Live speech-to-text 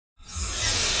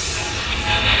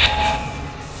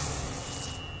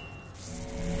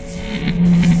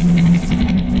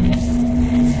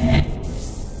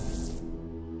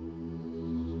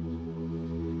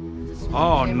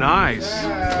nice.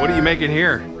 What are you making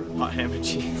here? Hot ham and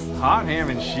cheese. Hot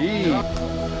ham and cheese.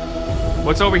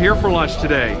 What's over here for lunch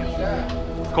today?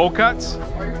 Cold cuts?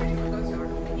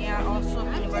 Yeah, also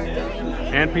peanut butter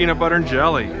jelly. And peanut butter and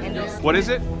jelly. What is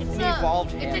it? It's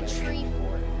a tree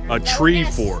fork. A tree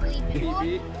fork.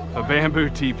 Teepee. A bamboo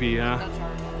teepee, huh?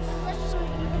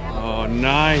 Oh,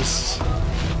 nice.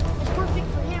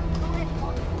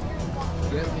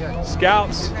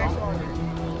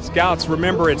 Scouts,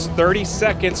 remember it's 30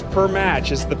 seconds per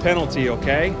match is the penalty,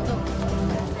 okay?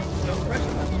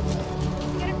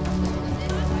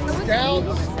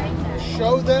 Scouts,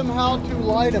 show them how to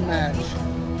light a match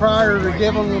prior to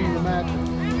giving them the match.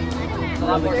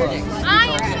 I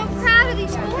am so proud of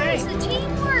these boys, the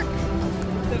teamwork.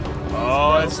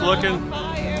 Oh,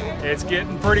 it's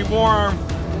getting pretty warm.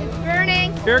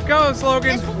 Burning. Here it goes,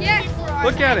 Logan. Yeah.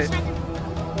 Look at it.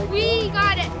 We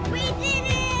got it. We did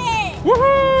it.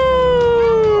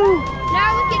 Woohoo!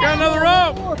 Now we can Got another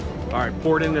rope. All right,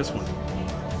 pour it in this one.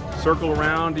 Circle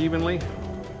around evenly.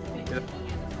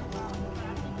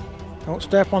 Don't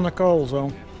step on the coals, though.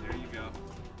 There you go.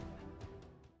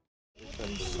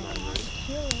 It's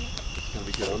gonna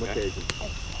be good on occasion.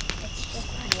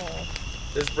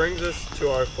 This brings us to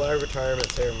our flag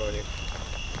retirement ceremony.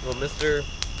 Will Mr.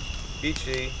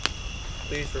 Beachy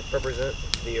please represent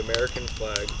the American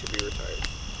flag to be retired?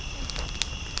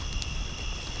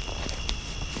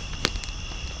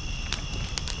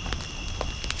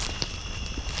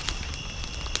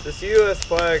 This U.S.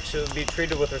 flag should be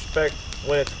treated with respect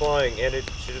when it's flying, and it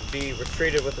should be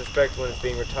treated with respect when it's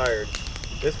being retired.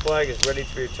 This flag is ready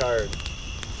to be retired.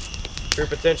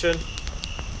 Troop attention.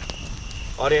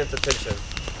 Audience attention.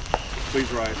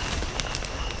 Please rise.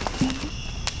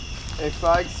 A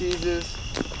flag ceases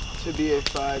to be a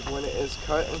flag when it is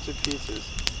cut into pieces.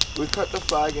 We cut the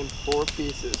flag in 4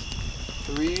 pieces: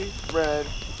 3 red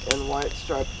and white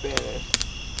striped banners,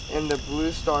 and the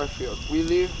blue star field. We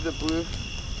leave the blue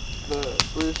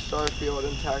star field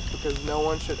intact because no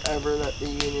one should ever let the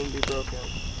Union be broken.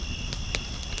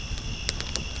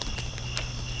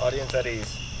 Audience at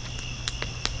ease.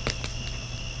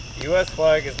 The U.S.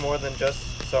 flag is more than just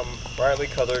some brightly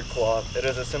colored cloth. It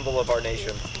is a symbol of our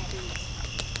nation.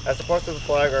 As the parts of the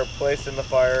flag are placed in the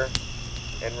fire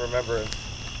in remembrance,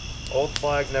 old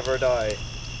flags never die,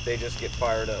 they just get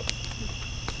fired up.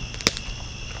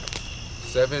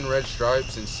 7 red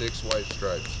stripes and 6 white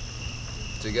stripes.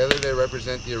 Together they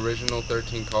represent the original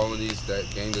 13 colonies that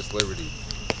gained us liberty.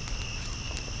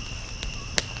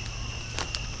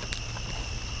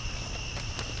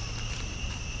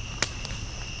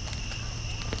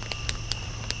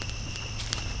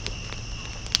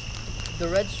 The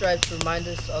red stripes remind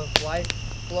us of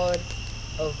lifeblood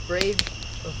of brave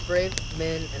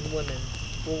men and women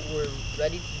who were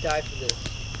ready to die for this,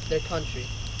 their country.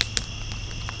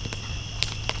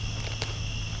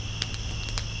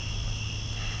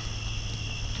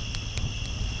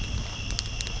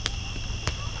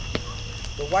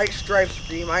 The white stripes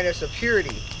remind us of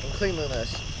purity and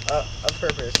cleanliness, of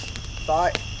purpose,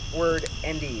 thought, word,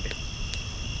 and deed.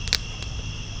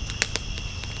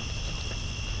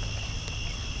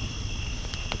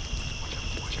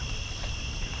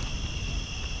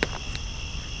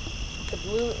 The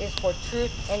blue is for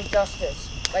truth and justice,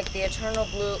 like the eternal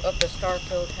blue of the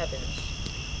star-filled heavens.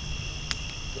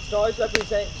 The stars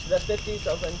represent the 50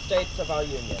 southern states of our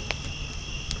Union.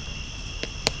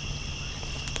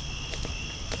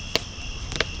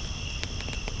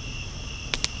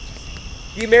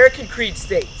 The American Creed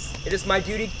states, "It is my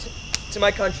duty to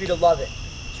my country to love it,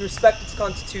 to respect its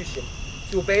Constitution,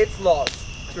 to obey its laws,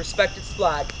 to respect its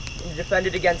flag, and to defend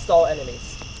it against all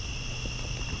enemies."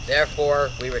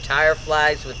 Therefore, we retire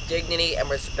flags with dignity and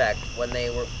respect when they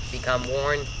become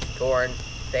worn, torn,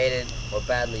 faded, or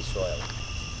badly soiled.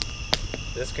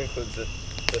 This concludes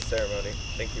this ceremony.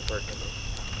 Thank you for attending.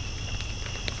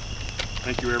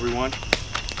 Thank you, everyone.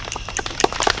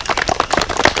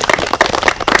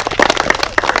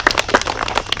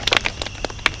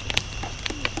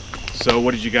 So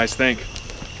what did you guys think?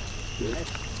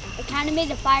 It kind of made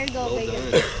the fire go bigger.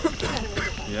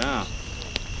 Yeah.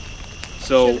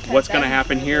 So what's going to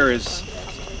happen here is,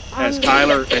 as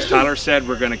Tyler said,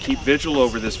 we're going to keep vigil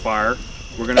over this fire.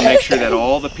 We're going to make sure that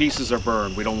all the pieces are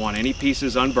burned. We don't want any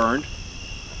pieces unburned.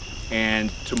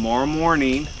 And tomorrow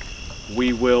morning,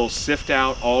 we will sift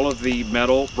out all of the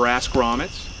metal brass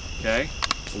grommets. Okay.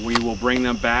 We will bring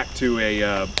them back to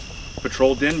a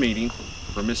patrol den meeting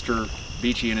for Mr.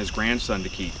 Beachy and his grandson to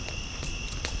keep.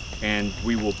 And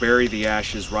we will bury the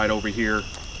ashes right over here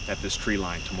at this tree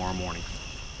line tomorrow morning.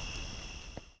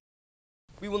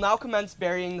 We will now commence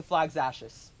burying the flag's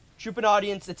ashes. Troop and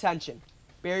audience, attention.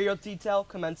 Burial detail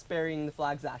commence burying the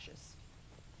flag's ashes.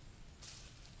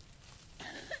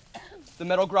 The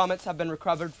metal grommets have been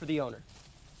recovered for the owner.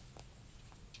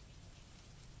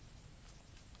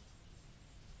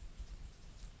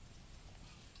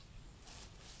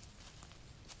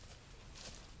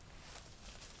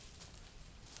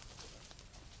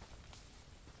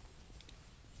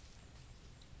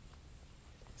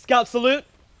 Scout salute.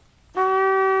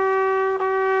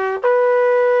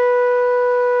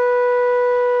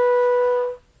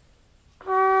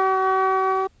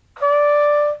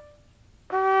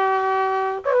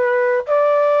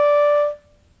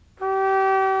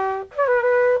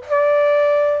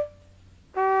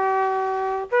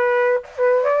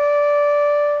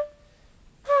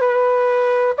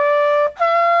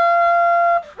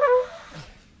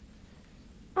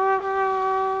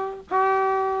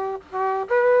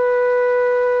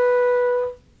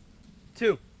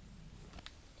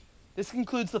 This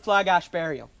concludes the flag ash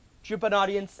burial. Troop and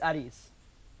audience at ease.